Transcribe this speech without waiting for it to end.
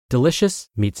Delicious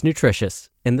meets nutritious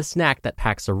in the snack that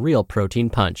packs a real protein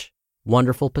punch.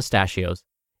 Wonderful Pistachios.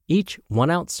 Each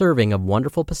 1-ounce serving of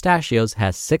Wonderful Pistachios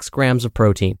has 6 grams of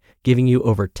protein, giving you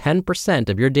over 10%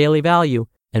 of your daily value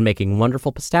and making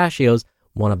Wonderful Pistachios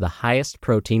one of the highest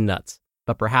protein nuts.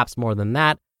 But perhaps more than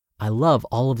that, I love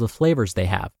all of the flavors they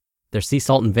have. Their sea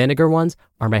salt and vinegar ones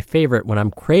are my favorite when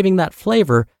I'm craving that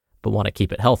flavor but want to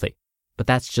keep it healthy. But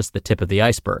that's just the tip of the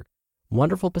iceberg.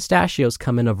 Wonderful Pistachios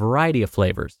come in a variety of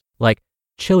flavors, like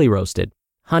chili roasted,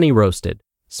 honey roasted,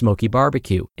 smoky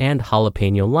barbecue, and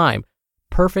jalapeno lime,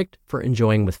 perfect for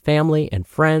enjoying with family and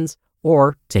friends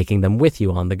or taking them with you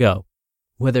on the go.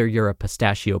 Whether you're a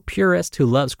pistachio purist who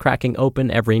loves cracking open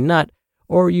every nut,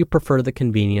 or you prefer the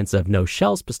convenience of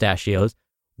no-shells pistachios,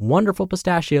 Wonderful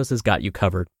Pistachios has got you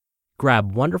covered.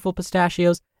 Grab Wonderful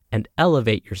Pistachios and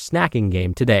elevate your snacking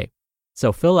game today.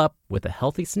 So fill up with a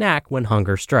healthy snack when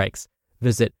hunger strikes.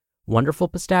 Visit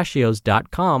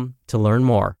wonderfulpistachios.com to learn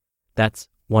more. That's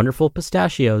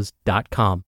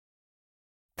wonderfulpistachios.com.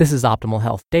 This is Optimal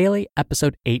Health Daily,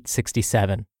 episode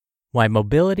 867. Why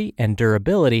mobility and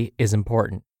durability is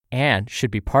important and should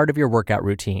be part of your workout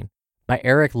routine, by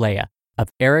Leija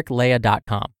of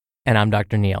ericleija.com. And I'm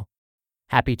Dr. Neil.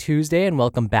 Happy Tuesday and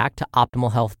welcome back to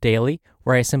Optimal Health Daily,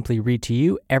 where I simply read to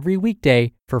you every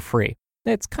weekday for free.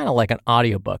 It's kind of like an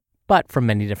audiobook, but from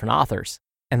many different authors.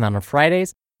 And then on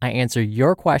Fridays, I answer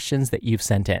your questions that you've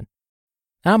sent in.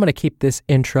 Now I'm going to keep this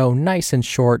intro nice and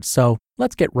short, so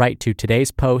let's get right to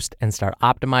today's post and start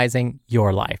optimizing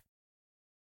your life.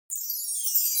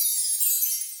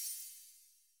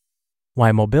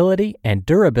 Why mobility and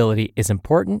durability is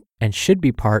important and should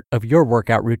be part of your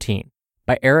workout routine,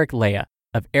 by Leija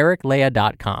of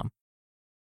ericleija.com.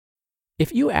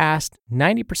 If you asked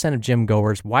 90% of gym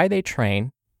goers why they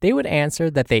train, they would answer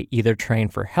that they either train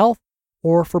for health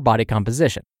or for body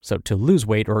composition, so to lose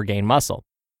weight or gain muscle.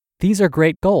 These are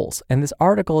great goals, and this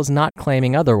article is not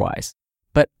claiming otherwise.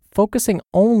 But focusing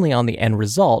only on the end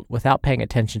result without paying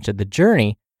attention to the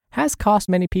journey has cost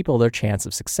many people their chance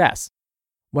of success.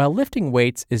 While lifting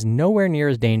weights is nowhere near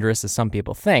as dangerous as some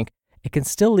people think, it can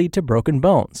still lead to broken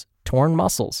bones, torn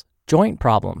muscles, joint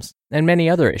problems, and many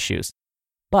other issues.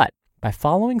 But by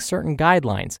following certain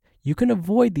guidelines, you can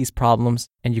avoid these problems,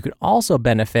 and you can also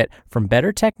benefit from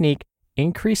better technique,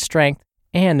 increased strength,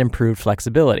 and improved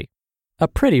flexibility. A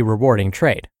pretty rewarding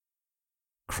trade.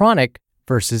 Chronic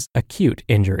versus acute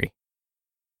injury.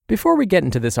 Before we get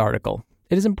into this article,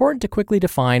 it is important to quickly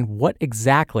define what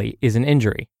exactly is an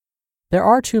injury. There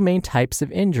are 2 main types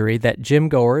of injury that gym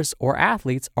goers or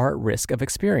athletes are at risk of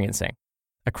experiencing.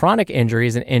 A chronic injury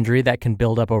is an injury that can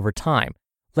build up over time.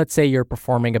 Let's say you're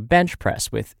performing a bench press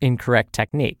with incorrect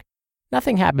technique.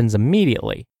 Nothing happens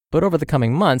immediately, but over the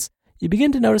coming months, you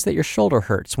begin to notice that your shoulder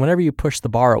hurts whenever you push the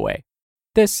bar away.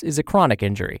 This is a chronic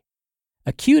injury.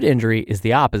 Acute injury is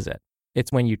the opposite.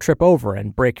 It's when you trip over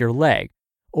and break your leg,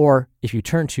 or if you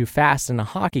turn too fast in a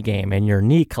hockey game and your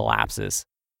knee collapses.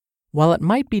 While it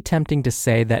might be tempting to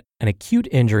say that an acute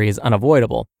injury is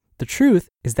unavoidable, the truth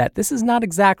is that this is not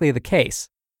exactly the case.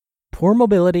 Poor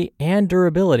mobility and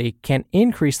durability can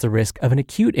increase the risk of an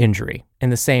acute injury in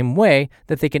the same way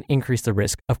that they can increase the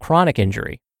risk of chronic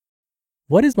injury.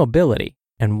 What is mobility,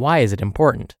 and why is it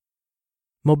important?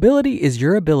 Mobility is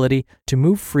your ability to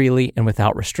move freely and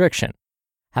without restriction.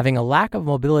 Having a lack of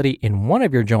mobility in one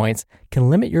of your joints can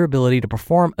limit your ability to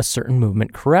perform a certain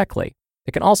movement correctly.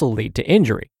 It can also lead to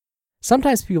injury.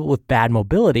 Sometimes people with bad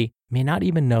mobility may not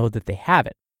even know that they have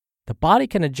it. The body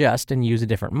can adjust and use a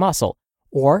different muscle,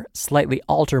 or slightly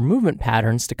alter movement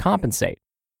patterns to compensate.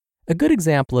 A good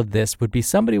example of this would be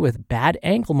somebody with bad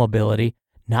ankle mobility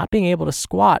not being able to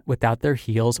squat without their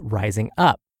heels rising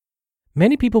up.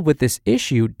 Many people with this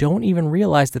issue don't even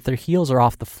realize that their heels are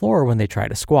off the floor when they try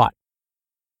to squat.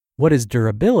 What is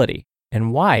durability,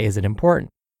 and why is it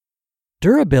important?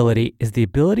 Durability is the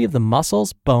ability of the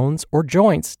muscles, bones, or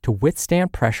joints to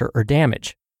withstand pressure or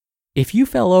damage. If you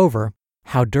fell over,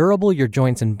 how durable your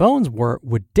joints and bones were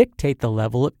would dictate the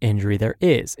level of injury there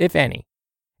is, if any.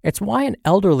 It's why an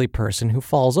elderly person who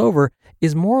falls over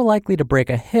is more likely to break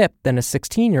a hip than a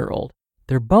 16-year-old.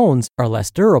 Their bones are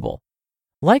less durable.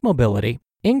 Like mobility,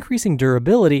 increasing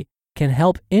durability can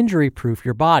help injury-proof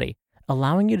your body,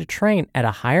 allowing you to train at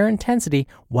a higher intensity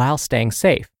while staying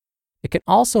safe. It can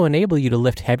also enable you to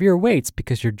lift heavier weights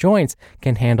because your joints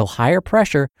can handle higher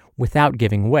pressure without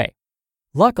giving way.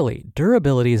 Luckily,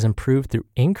 durability is improved through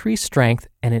increased strength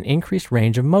and an increased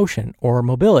range of motion or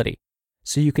mobility.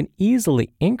 So you can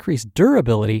easily increase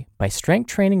durability by strength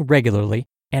training regularly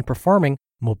and performing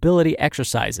mobility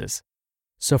exercises.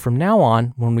 So from now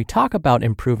on, when we talk about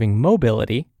improving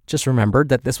mobility, just remember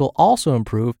that this will also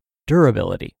improve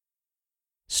durability.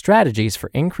 Strategies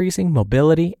for Increasing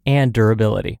Mobility and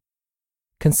Durability.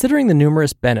 Considering the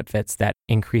numerous benefits that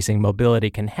increasing mobility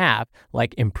can have,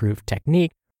 like improved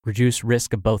technique, reduced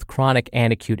risk of both chronic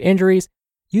and acute injuries,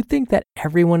 you'd think that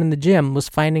everyone in the gym was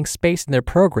finding space in their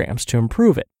programs to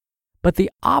improve it. But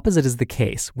the opposite is the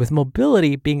case, with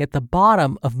mobility being at the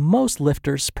bottom of most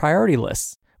lifters' priority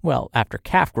lists, well, after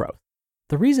calf growth.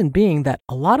 The reason being that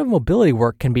a lot of mobility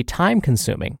work can be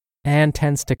time-consuming and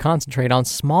tends to concentrate on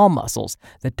small muscles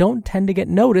that don't tend to get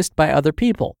noticed by other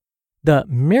people. The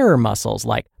mirror muscles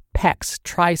like pecs,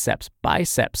 triceps,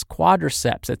 biceps,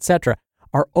 quadriceps, etc.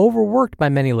 are overworked by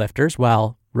many lifters,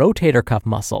 while rotator cuff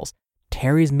muscles,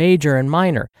 teres major and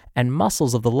minor, and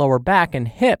muscles of the lower back and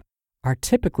hip are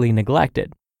typically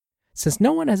neglected. Since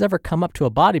no one has ever come up to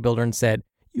a bodybuilder and said,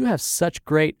 "You have such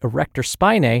great erector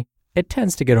spinae," it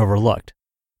tends to get overlooked.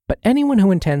 But anyone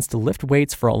who intends to lift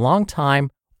weights for a long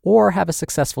time or have a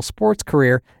successful sports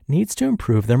career needs to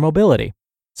improve their mobility.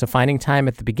 So finding time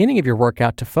at the beginning of your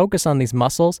workout to focus on these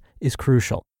muscles is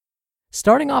crucial.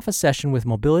 Starting off a session with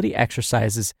mobility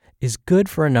exercises is good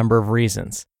for a number of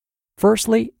reasons.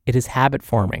 Firstly, it is habit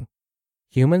forming.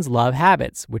 Humans love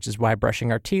habits, which is why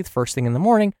brushing our teeth first thing in the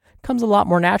morning comes a lot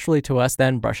more naturally to us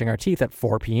than brushing our teeth at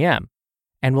 4 p.m.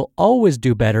 And we'll always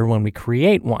do better when we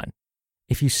create one.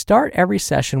 If you start every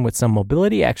session with some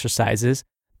mobility exercises,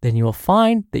 then you will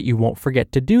find that you won't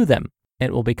forget to do them, and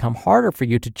it will become harder for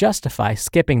you to justify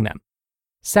skipping them.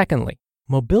 Secondly,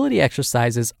 mobility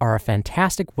exercises are a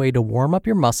fantastic way to warm up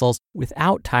your muscles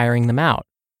without tiring them out.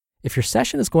 If your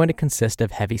session is going to consist of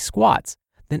heavy squats,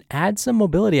 then add some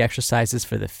mobility exercises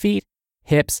for the feet,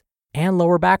 hips, and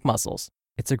lower back muscles.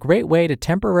 It's a great way to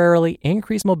temporarily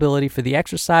increase mobility for the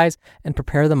exercise and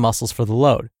prepare the muscles for the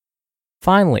load.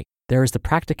 Finally, there is the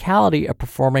practicality of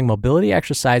performing mobility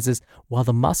exercises while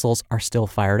the muscles are still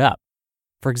fired up.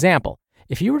 For example,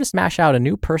 if you were to smash out a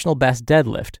new personal best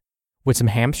deadlift, would some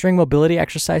hamstring mobility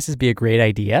exercises be a great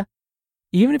idea?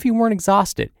 Even if you weren't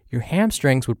exhausted, your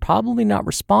hamstrings would probably not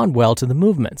respond well to the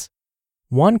movements.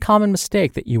 One common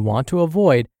mistake that you want to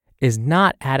avoid is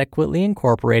not adequately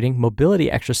incorporating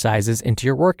mobility exercises into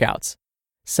your workouts.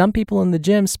 Some people in the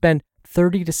gym spend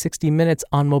 30 to 60 minutes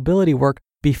on mobility work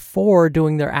before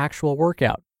doing their actual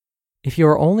workout. If you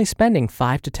are only spending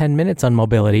 5 to 10 minutes on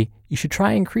mobility, you should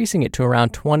try increasing it to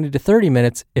around 20 to 30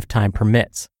 minutes if time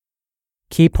permits.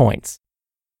 Key points.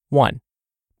 1.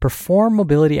 Perform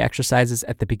mobility exercises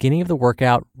at the beginning of the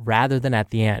workout rather than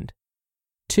at the end.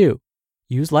 2.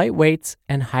 Use light weights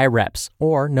and high reps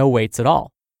or no weights at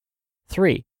all.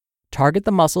 3. Target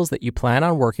the muscles that you plan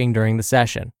on working during the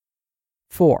session.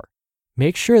 4.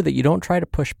 Make sure that you don't try to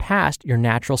push past your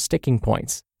natural sticking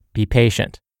points. Be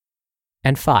patient.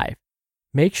 And 5.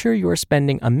 Make sure you are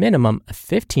spending a minimum of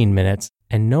 15 minutes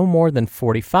and no more than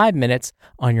 45 minutes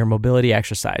on your mobility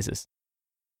exercises.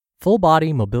 Full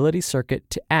body mobility circuit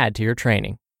to add to your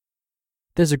training.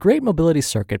 There's a great mobility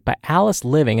circuit by Alice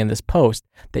Living in this post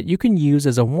that you can use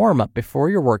as a warm-up before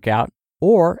your workout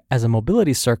or as a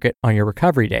mobility circuit on your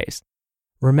recovery days.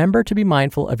 Remember to be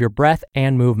mindful of your breath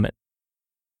and movement.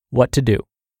 What to do.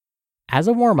 As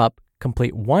a warm-up,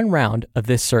 complete 1 round of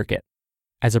this circuit.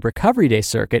 As a recovery day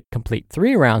circuit, complete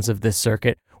 3 rounds of this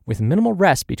circuit with minimal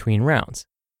rest between rounds.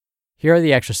 Here are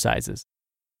the exercises.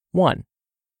 1.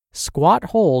 Squat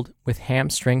hold with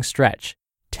hamstring stretch,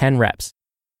 10 reps.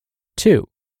 2.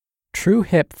 True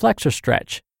hip flexor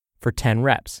stretch for 10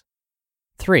 reps.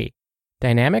 3.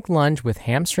 Dynamic lunge with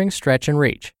hamstring stretch and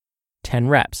reach, 10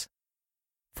 reps.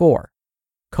 4.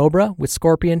 Cobra with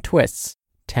scorpion twists,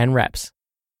 10 reps.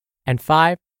 And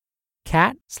 5.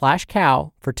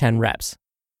 Cat/cow for 10 reps.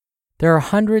 There are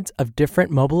hundreds of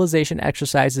different mobilization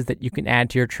exercises that you can add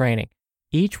to your training.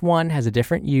 Each one has a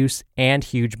different use and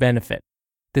huge benefit.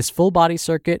 This full body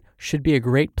circuit should be a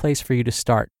great place for you to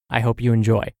start. I hope you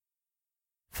enjoy.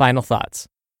 Final thoughts.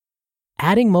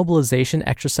 Adding mobilization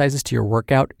exercises to your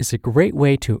workout is a great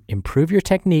way to improve your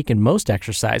technique in most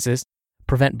exercises,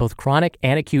 prevent both chronic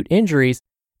and acute injuries,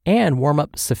 and warm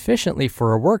up sufficiently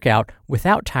for a workout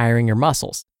without tiring your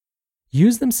muscles.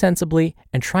 Use them sensibly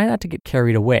and try not to get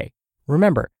carried away.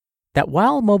 Remember that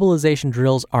while mobilization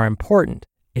drills are important,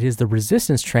 it is the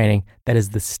resistance training that is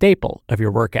the staple of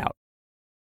your workout.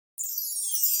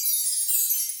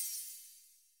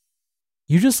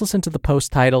 You just listened to the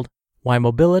post titled, Why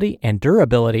Mobility and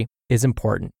Durability is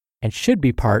Important and Should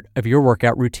Be Part of Your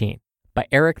Workout Routine by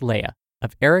Eric Leija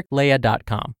of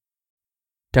ericleija.com.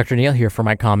 Dr. Neal here for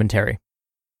my commentary.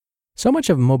 So much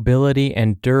of mobility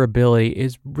and durability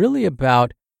is really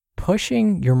about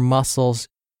pushing your muscles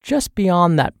just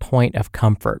beyond that point of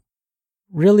comfort.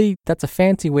 Really, that's a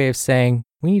fancy way of saying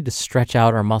we need to stretch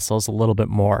out our muscles a little bit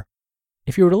more.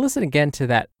 If you were to listen again to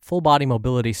that full body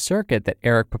mobility circuit that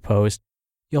Eric proposed,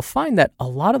 you'll find that a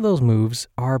lot of those moves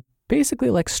are basically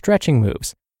like stretching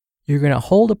moves. You're going to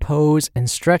hold a pose and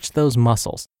stretch those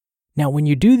muscles. Now, when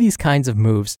you do these kinds of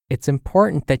moves, it's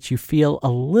important that you feel a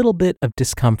little bit of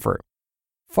discomfort.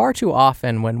 Far too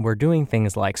often when we're doing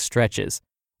things like stretches,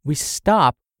 we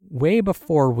stop way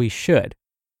before we should.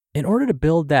 In order to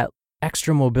build that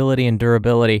extra mobility and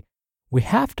durability, we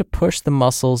have to push the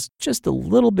muscles just a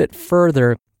little bit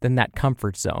further than that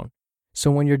comfort zone.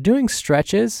 So when you're doing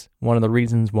stretches, one of the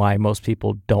reasons why most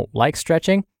people don't like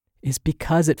stretching is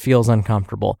because it feels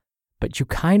uncomfortable, but you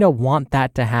kind of want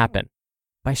that to happen.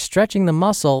 By stretching the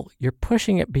muscle, you're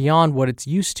pushing it beyond what it's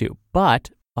used to,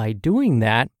 but by doing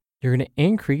that, you're going to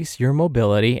increase your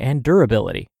mobility and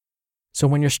durability. So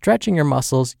when you're stretching your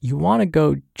muscles, you want to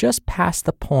go just past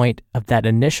the point of that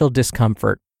initial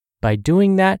discomfort. By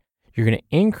doing that, you're going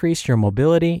to increase your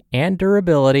mobility and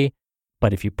durability,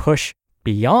 but if you push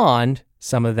beyond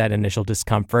some of that initial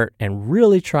discomfort and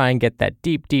really try and get that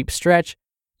deep, deep stretch,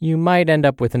 you might end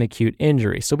up with an acute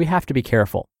injury. So we have to be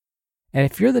careful. And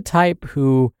if you're the type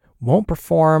who won't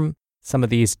perform some of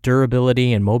these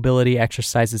durability and mobility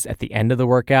exercises at the end of the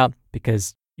workout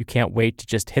because you can't wait to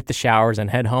just hit the showers and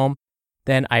head home,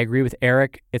 then I agree with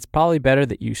Eric. It's probably better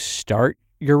that you start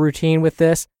your routine with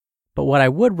this. But what I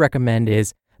would recommend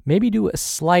is maybe do a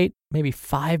slight, maybe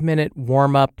 5-minute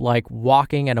warm up, like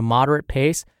walking at a moderate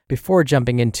pace before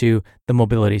jumping into the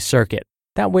mobility circuit.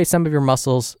 That way, some of your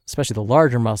muscles, especially the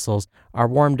larger muscles, are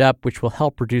warmed up, which will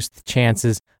help reduce the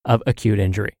chances of acute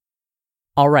injury.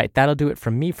 All right, that'll do it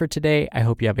from me for today. I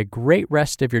hope you have a great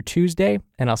rest of your Tuesday,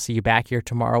 and I'll see you back here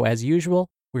tomorrow as usual,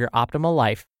 where your optimal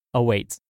life awaits.